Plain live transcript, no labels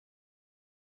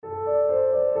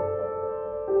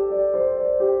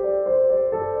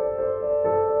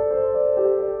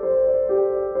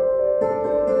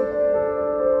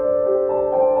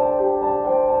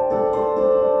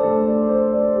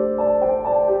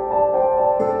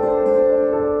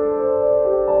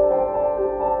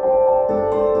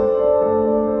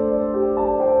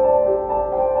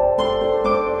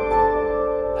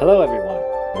Hello everyone,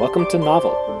 welcome to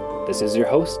Novel. This is your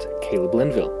host, Caleb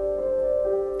Linville.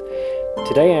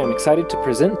 Today I am excited to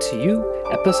present to you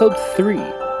episode 3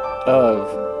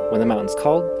 of When the Mountains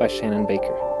Called by Shannon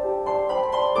Baker.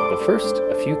 But first,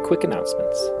 a few quick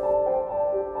announcements.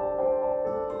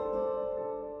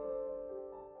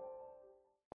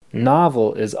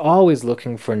 Novel is always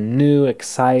looking for new,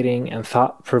 exciting, and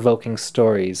thought-provoking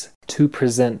stories to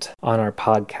present on our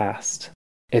podcast.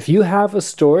 If you have a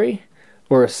story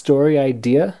or a story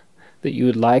idea that you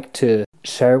would like to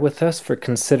share with us for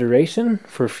consideration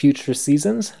for future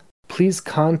seasons, please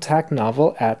contact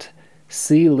Novel at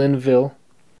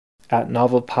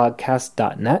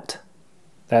clinville@novelpodcast.net.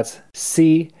 That's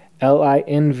CLINVILLE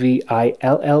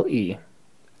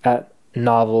at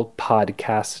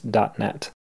novelpodcast.net.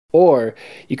 Or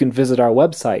you can visit our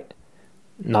website,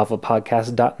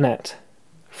 novelpodcast.net,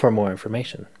 for more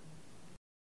information.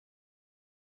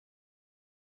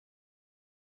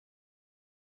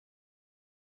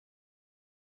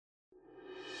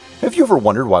 Have you ever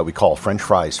wondered why we call French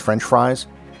fries French fries?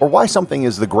 Or why something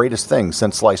is the greatest thing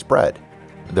since sliced bread?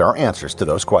 There are answers to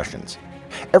those questions.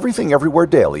 Everything Everywhere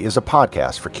Daily is a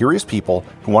podcast for curious people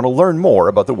who want to learn more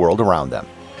about the world around them.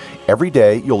 Every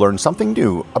day, you'll learn something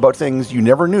new about things you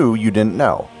never knew you didn't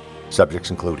know.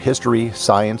 Subjects include history,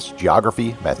 science,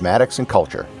 geography, mathematics, and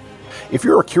culture. If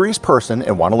you're a curious person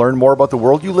and want to learn more about the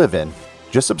world you live in,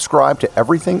 just subscribe to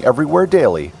Everything Everywhere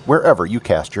Daily wherever you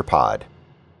cast your pod.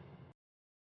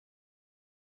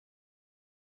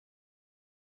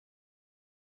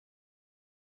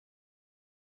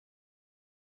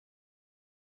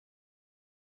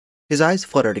 His eyes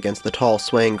fluttered against the tall,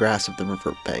 swaying grass of the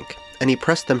river bank, and he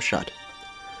pressed them shut.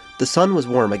 The sun was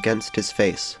warm against his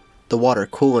face, the water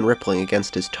cool and rippling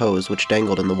against his toes, which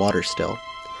dangled in the water still.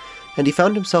 And he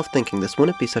found himself thinking this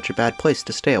wouldn't be such a bad place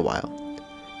to stay a while.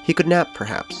 He could nap,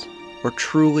 perhaps, or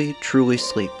truly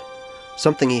sleep,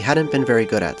 something he hadn't been very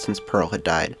good at since Pearl had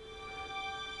died.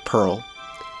 Pearl.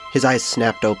 His eyes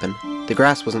snapped open. The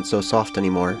grass wasn't so soft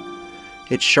anymore.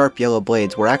 Its sharp yellow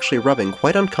blades were actually rubbing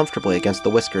quite uncomfortably against the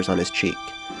whiskers on his cheek.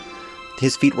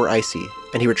 His feet were icy,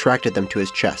 and he retracted them to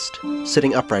his chest,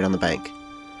 sitting upright on the bank.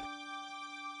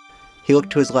 He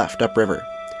looked to his left, upriver.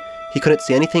 He couldn't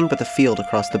see anything but the field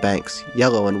across the banks,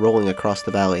 yellow and rolling across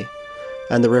the valley,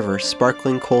 and the river,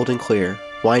 sparkling cold and clear,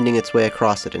 winding its way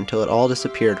across it until it all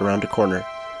disappeared around a corner,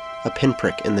 a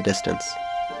pinprick in the distance.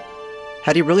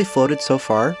 Had he really floated so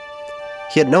far?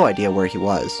 He had no idea where he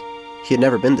was. He had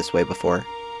never been this way before.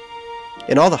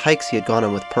 In all the hikes he had gone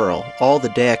on with Pearl, all the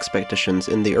day expeditions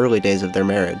in the early days of their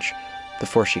marriage,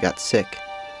 before she got sick,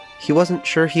 he wasn't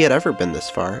sure he had ever been this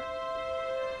far.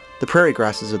 The prairie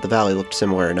grasses of the valley looked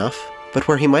similar enough, but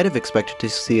where he might have expected to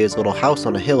see his little house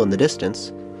on a hill in the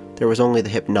distance, there was only the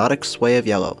hypnotic sway of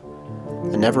yellow,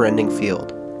 a never-ending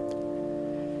field.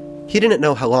 He didn't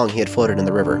know how long he had floated in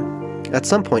the river. At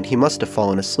some point he must have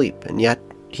fallen asleep, and yet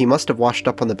he must have washed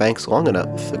up on the banks long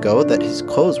enough ago that his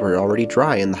clothes were already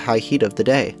dry in the high heat of the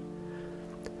day.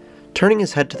 Turning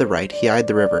his head to the right, he eyed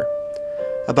the river.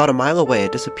 About a mile away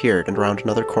it disappeared and around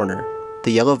another corner,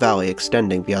 the yellow valley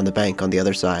extending beyond the bank on the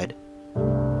other side.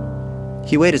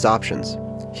 He weighed his options.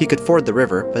 He could ford the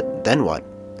river, but then what?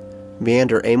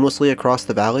 Meander aimlessly across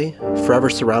the valley, forever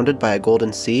surrounded by a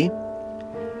golden sea?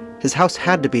 His house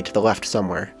had to be to the left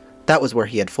somewhere. That was where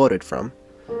he had floated from.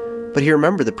 But he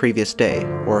remembered the previous day,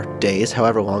 or days,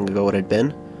 however long ago it had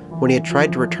been, when he had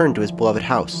tried to return to his beloved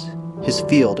house, his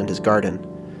field and his garden.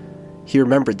 He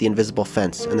remembered the invisible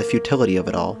fence and the futility of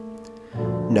it all.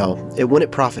 No, it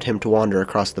wouldn't profit him to wander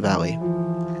across the valley.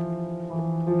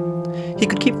 He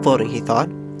could keep floating, he thought.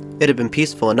 It had been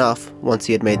peaceful enough, once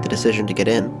he had made the decision to get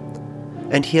in.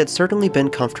 And he had certainly been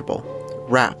comfortable,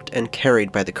 wrapped and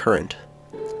carried by the current.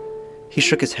 He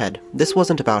shook his head. This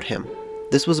wasn't about him.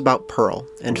 This was about Pearl,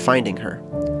 and finding her.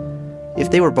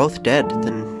 If they were both dead,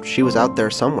 then she was out there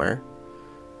somewhere.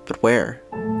 But where?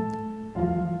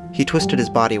 He twisted his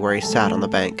body where he sat on the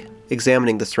bank,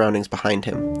 examining the surroundings behind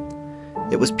him.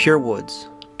 It was pure woods,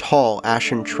 tall,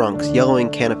 ashen trunks, yellowing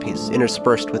canopies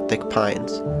interspersed with thick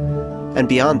pines. And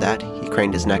beyond that, he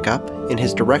craned his neck up, in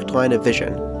his direct line of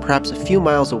vision, perhaps a few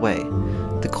miles away,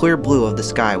 the clear blue of the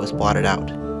sky was blotted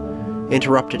out,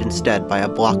 interrupted instead by a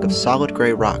block of solid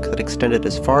gray rock that extended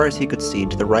as far as he could see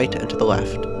to the right and to the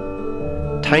left.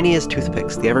 Tiny as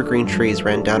toothpicks, the evergreen trees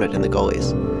ran down it in the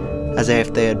gullies, as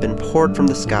if they had been poured from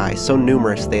the sky, so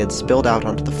numerous they had spilled out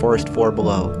onto the forest floor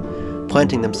below,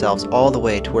 planting themselves all the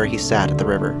way to where he sat at the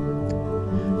river.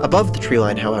 Above the tree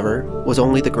line, however, was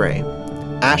only the gray,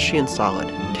 ashy and solid,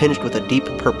 tinged with a deep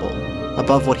purple,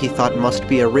 above what he thought must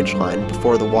be a ridgeline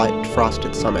before the white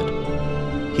frosted summit.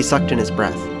 He sucked in his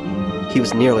breath. He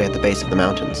was nearly at the base of the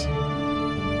mountains.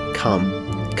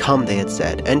 Come, come, they had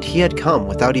said, and he had come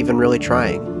without even really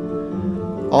trying.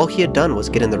 All he had done was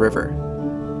get in the river.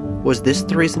 Was this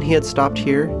the reason he had stopped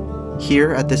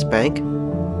here at this bank?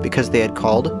 Because they had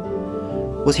called?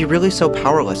 Was he really so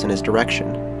powerless in his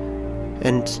direction?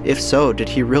 And if so, did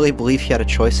he really believe he had a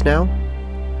choice now?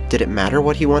 Did it matter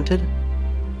what he wanted?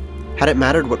 Had it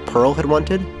mattered what Pearl had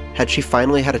wanted? Had she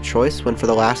finally had a choice when for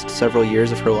the last several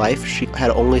years of her life she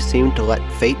had only seemed to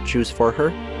let fate choose for her?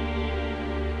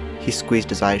 He squeezed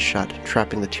his eyes shut,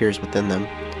 trapping the tears within them.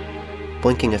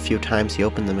 Blinking a few times, he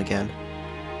opened them again.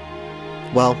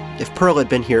 Well, if Pearl had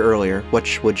been here earlier,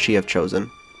 which would she have chosen?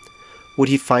 Would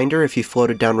he find her if he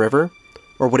floated downriver,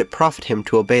 or would it profit him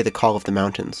to obey the call of the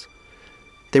mountains?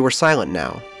 They were silent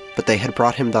now, but they had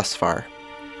brought him thus far.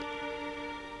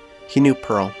 He knew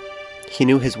Pearl. He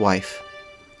knew his wife.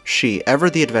 She, ever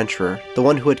the adventurer, the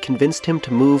one who had convinced him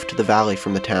to move to the valley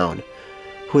from the town,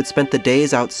 who had spent the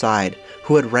days outside,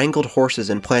 who had wrangled horses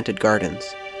and planted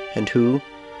gardens, and who,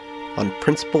 on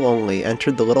principle only,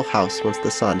 entered the little house once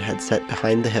the sun had set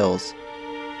behind the hills.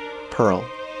 Pearl,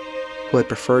 who had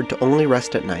preferred to only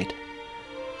rest at night,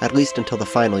 at least until the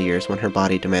final years when her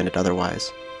body demanded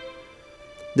otherwise.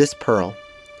 This Pearl,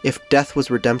 if death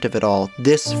was redemptive at all,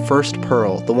 this first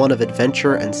Pearl, the one of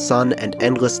adventure and sun and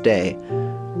endless day,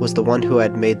 was the one who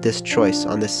had made this choice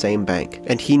on this same bank,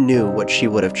 and he knew what she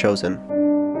would have chosen.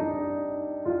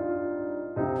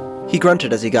 He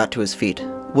grunted as he got to his feet,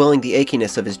 willing the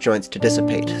achiness of his joints to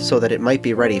dissipate so that it might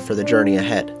be ready for the journey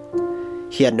ahead.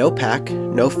 He had no pack,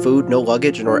 no food, no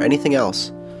luggage, nor anything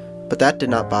else, but that did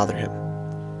not bother him.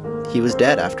 He was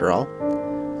dead, after all,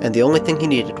 and the only thing he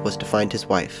needed was to find his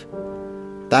wife.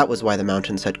 That was why the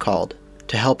mountains had called,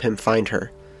 to help him find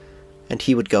her, and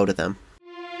he would go to them.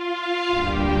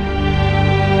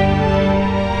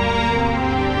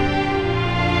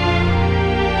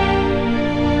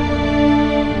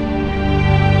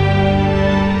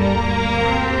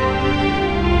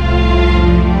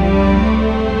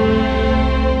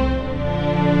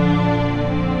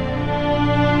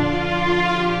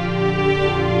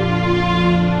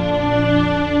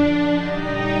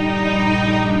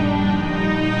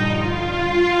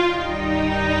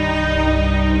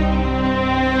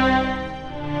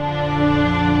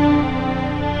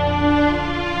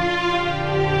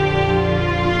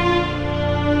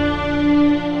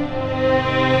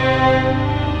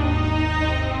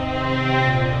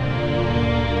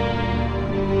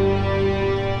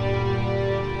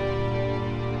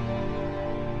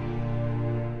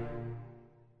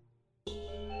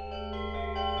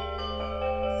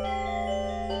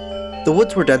 The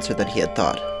woods were denser than he had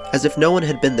thought, as if no one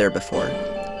had been there before.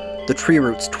 The tree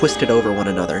roots twisted over one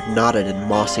another, knotted and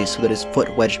mossy so that his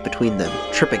foot wedged between them,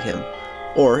 tripping him,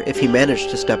 or, if he managed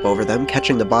to step over them,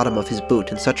 catching the bottom of his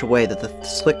boot in such a way that the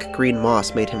slick green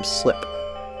moss made him slip.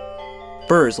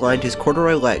 Burrs lined his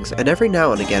corduroy legs and every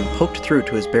now and again poked through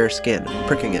to his bare skin,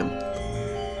 pricking him.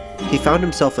 He found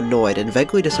himself annoyed and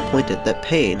vaguely disappointed that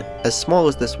pain, as small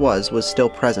as this was still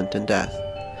present in death.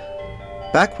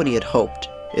 Back when he had hoped,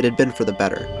 it had been for the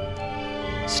better.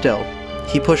 Still,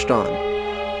 he pushed on,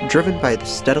 driven by the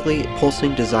steadily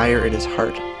pulsing desire in his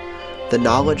heart, the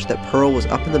knowledge that Pearl was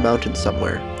up in the mountains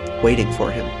somewhere, waiting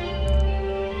for him.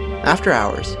 After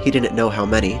hours, he didn't know how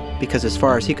many, because as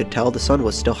far as he could tell the sun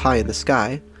was still high in the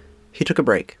sky, he took a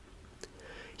break.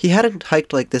 He hadn't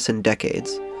hiked like this in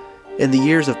decades. In the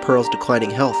years of Pearl's declining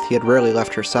health, he had rarely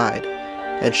left her side,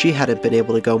 and she hadn't been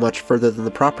able to go much further than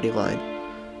the property line,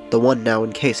 the one now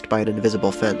encased by an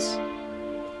invisible fence.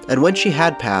 And when she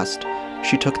had passed,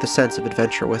 she took the sense of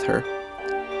adventure with her.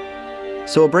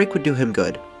 So a break would do him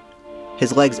good.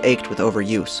 His legs ached with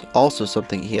overuse, also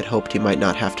something he had hoped he might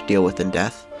not have to deal with in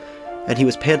death, and he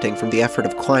was panting from the effort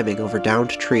of climbing over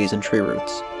downed trees and tree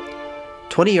roots.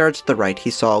 20 yards to the right, he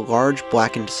saw a large,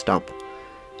 blackened stump.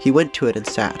 He went to it and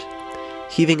sat,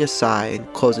 heaving a sigh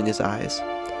and closing his eyes.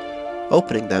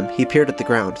 Opening them, he peered at the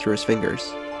ground through his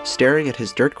fingers, staring at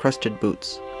his dirt-crusted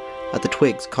boots, at the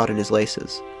twigs caught in his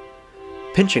laces.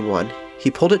 Pinching one, he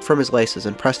pulled it from his laces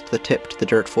and pressed the tip to the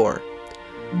dirt floor.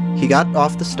 He got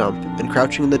off the stump and,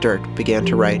 crouching in the dirt, began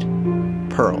to write,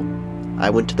 "Pearl, I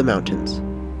went to the mountains.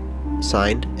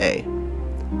 Signed, A."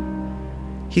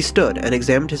 He stood and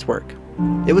examined his work.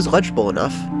 It was legible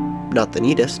enough, not the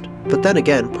neatest, but then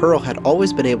again, Pearl had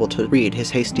always been able to read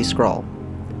his hasty scrawl.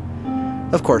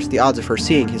 Of course, the odds of her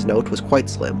seeing his note was quite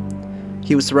slim.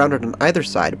 He was surrounded on either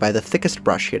side by the thickest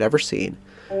brush he had ever seen,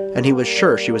 and he was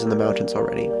sure she was in the mountains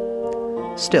already.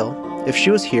 Still, if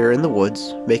she was here in the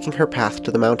woods, making her path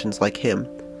to the mountains like him,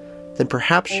 then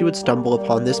perhaps she would stumble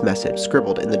upon this message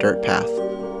scribbled in the dirt path.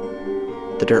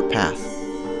 the dirt path.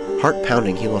 Heart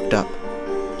pounding, he looked up.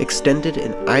 Extended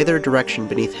in either direction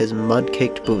beneath his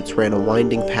mud-caked boots ran a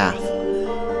winding path.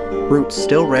 Roots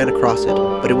still ran across it,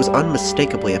 but it was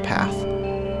unmistakably a path.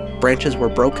 Branches were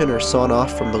broken or sawn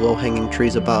off from the low-hanging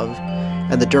trees above,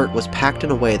 and the dirt was packed in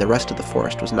a way the rest of the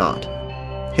forest was not.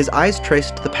 His eyes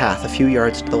traced the path a few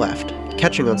yards to the left,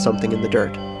 catching on something in the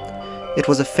dirt. It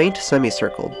was a faint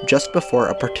semicircle just before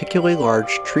a particularly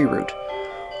large tree root,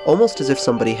 almost as if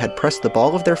somebody had pressed the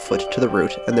ball of their foot to the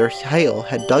root and their heel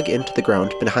had dug into the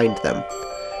ground behind them.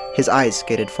 His eyes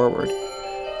skated forward.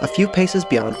 A few paces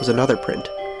beyond was another print,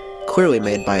 clearly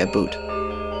made by a boot.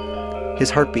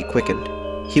 His heartbeat quickened.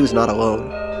 He was not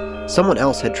alone. Someone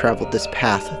else had traveled this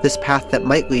path that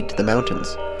might lead to the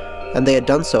mountains, and they had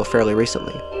done so fairly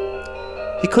recently.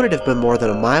 He couldn't have been more than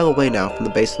a mile away now from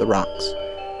the base of the rocks,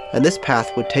 and this path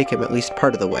would take him at least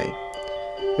part of the way.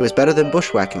 It was better than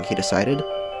bushwhacking, he decided.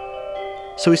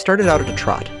 So he started out at a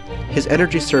trot, his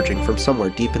energy surging from somewhere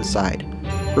deep inside,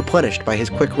 replenished by his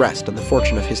quick rest and the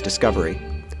fortune of his discovery.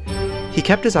 He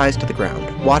kept his eyes to the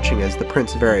ground, watching as the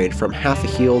prints varied from half a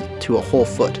heel to a whole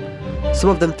foot, some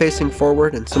of them facing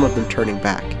forward and some of them turning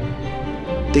back.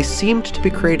 They seemed to be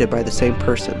created by the same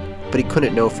person, but he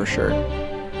couldn't know for sure.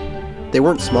 They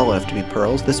weren't small enough to be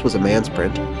Pearl's, this was a man's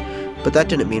print, but that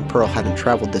didn't mean Pearl hadn't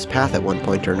traveled this path at one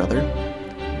point or another.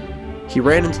 He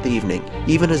ran into the evening,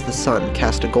 even as the sun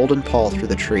cast a golden pall through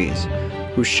the trees,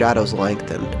 whose shadows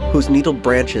lengthened, whose needled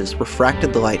branches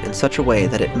refracted the light in such a way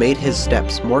that it made his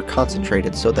steps more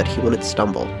concentrated so that he wouldn't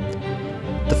stumble.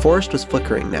 The forest was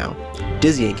flickering now,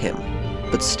 dizzying him,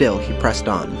 but still he pressed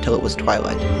on until it was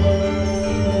twilight.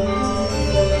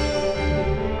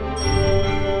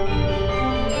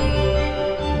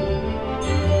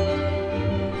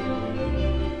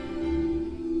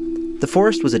 The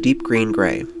forest was a deep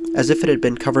green-gray, as if it had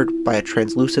been covered by a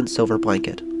translucent silver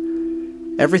blanket.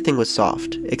 Everything was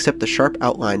soft, except the sharp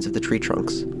outlines of the tree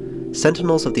trunks,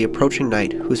 sentinels of the approaching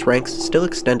night whose ranks still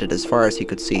extended as far as he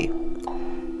could see.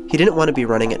 He didn't want to be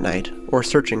running at night, or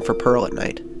searching for Pearl at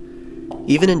night.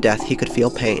 Even in death he could feel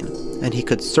pain, and he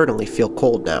could certainly feel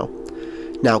cold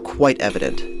now quite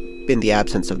evident, in the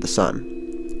absence of the sun.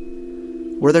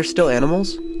 Were there still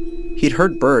animals? He'd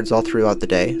heard birds all throughout the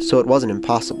day, so it wasn't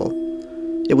impossible.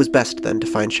 It was best, then, to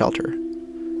find shelter.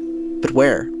 But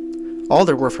where? All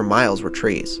there were for miles were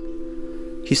trees.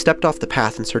 He stepped off the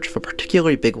path in search of a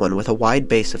particularly big one with a wide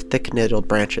base of thick-needled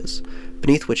branches,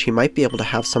 beneath which he might be able to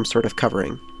have some sort of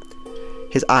covering.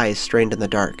 His eyes strained in the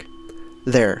dark.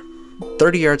 There,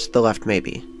 30 yards to the left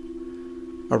maybe.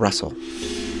 A rustle.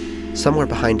 Somewhere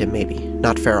behind him maybe,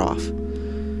 not far off.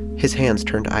 His hands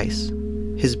turned ice.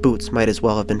 His boots might as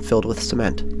well have been filled with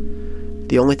cement.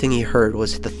 The only thing he heard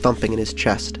was the thumping in his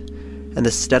chest, and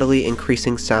the steadily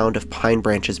increasing sound of pine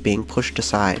branches being pushed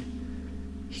aside.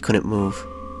 He couldn't move.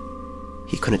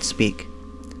 He couldn't speak.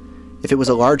 If it was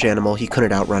a large animal, he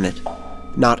couldn't outrun it.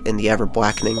 Not in the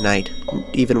ever-blackening night,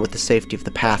 even with the safety of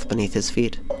the path beneath his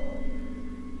feet.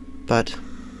 But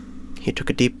he took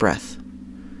a deep breath.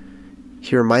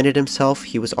 He reminded himself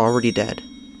he was already dead.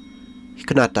 He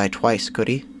could not die twice, could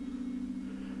he?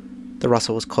 The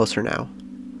rustle was closer now.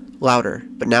 Louder,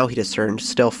 but now he discerned,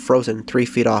 still frozen 3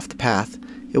 feet off the path,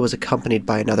 it was accompanied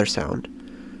by another sound.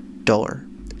 Duller.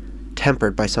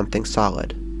 Tempered by something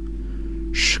solid.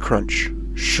 Sh-crunch.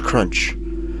 Sh-crunch.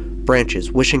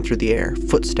 Branches wishing through the air,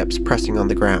 footsteps pressing on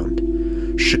the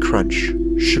ground. Sh-crunch.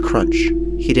 Sh-crunch.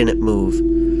 He didn't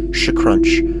move.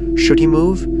 Sh-crunch. Should he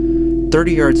move?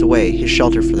 30 yards away, his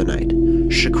shelter for the night.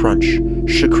 Sh-crunch.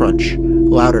 Sh-crunch.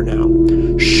 Louder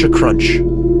now. Sh-crunch.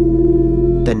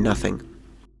 Then nothing.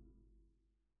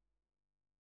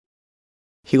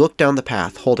 He looked down the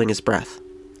path, holding his breath.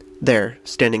 There,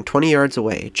 standing 20 yards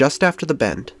away, just after the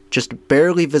bend, just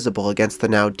barely visible against the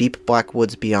now deep black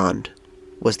woods beyond,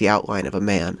 was the outline of a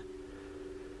man.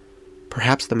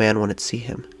 Perhaps the man wanted to see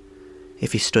him,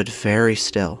 if he stood very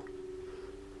still.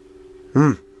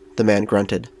 The man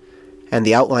grunted, and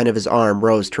the outline of his arm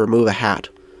rose to remove a hat,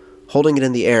 holding it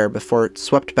in the air before it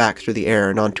swept back through the air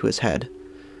and onto his head.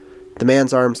 The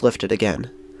man's arms lifted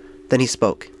again. Then he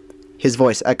spoke, his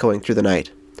voice echoing through the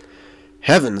night.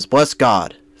 "Heavens bless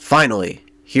God! Finally,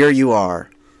 here you are."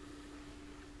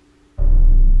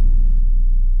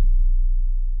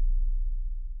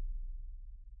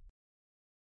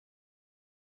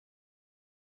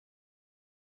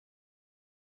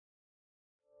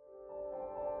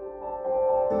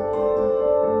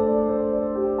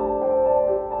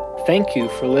 Thank you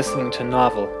for listening to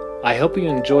Novel. I hope you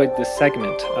enjoyed this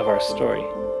segment of our story.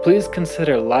 Please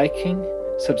consider liking,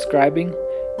 subscribing,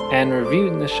 and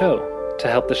reviewing the show to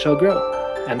help the show grow.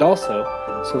 and also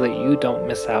so that you don't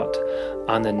miss out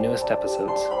on the newest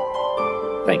episodes.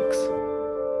 Thanks.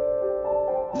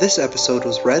 This episode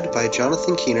was read by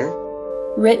Jonathan Keener.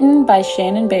 Written by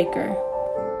Shannon Baker.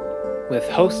 With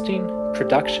hosting,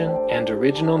 production, and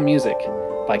original music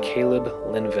by Caleb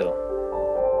Linville.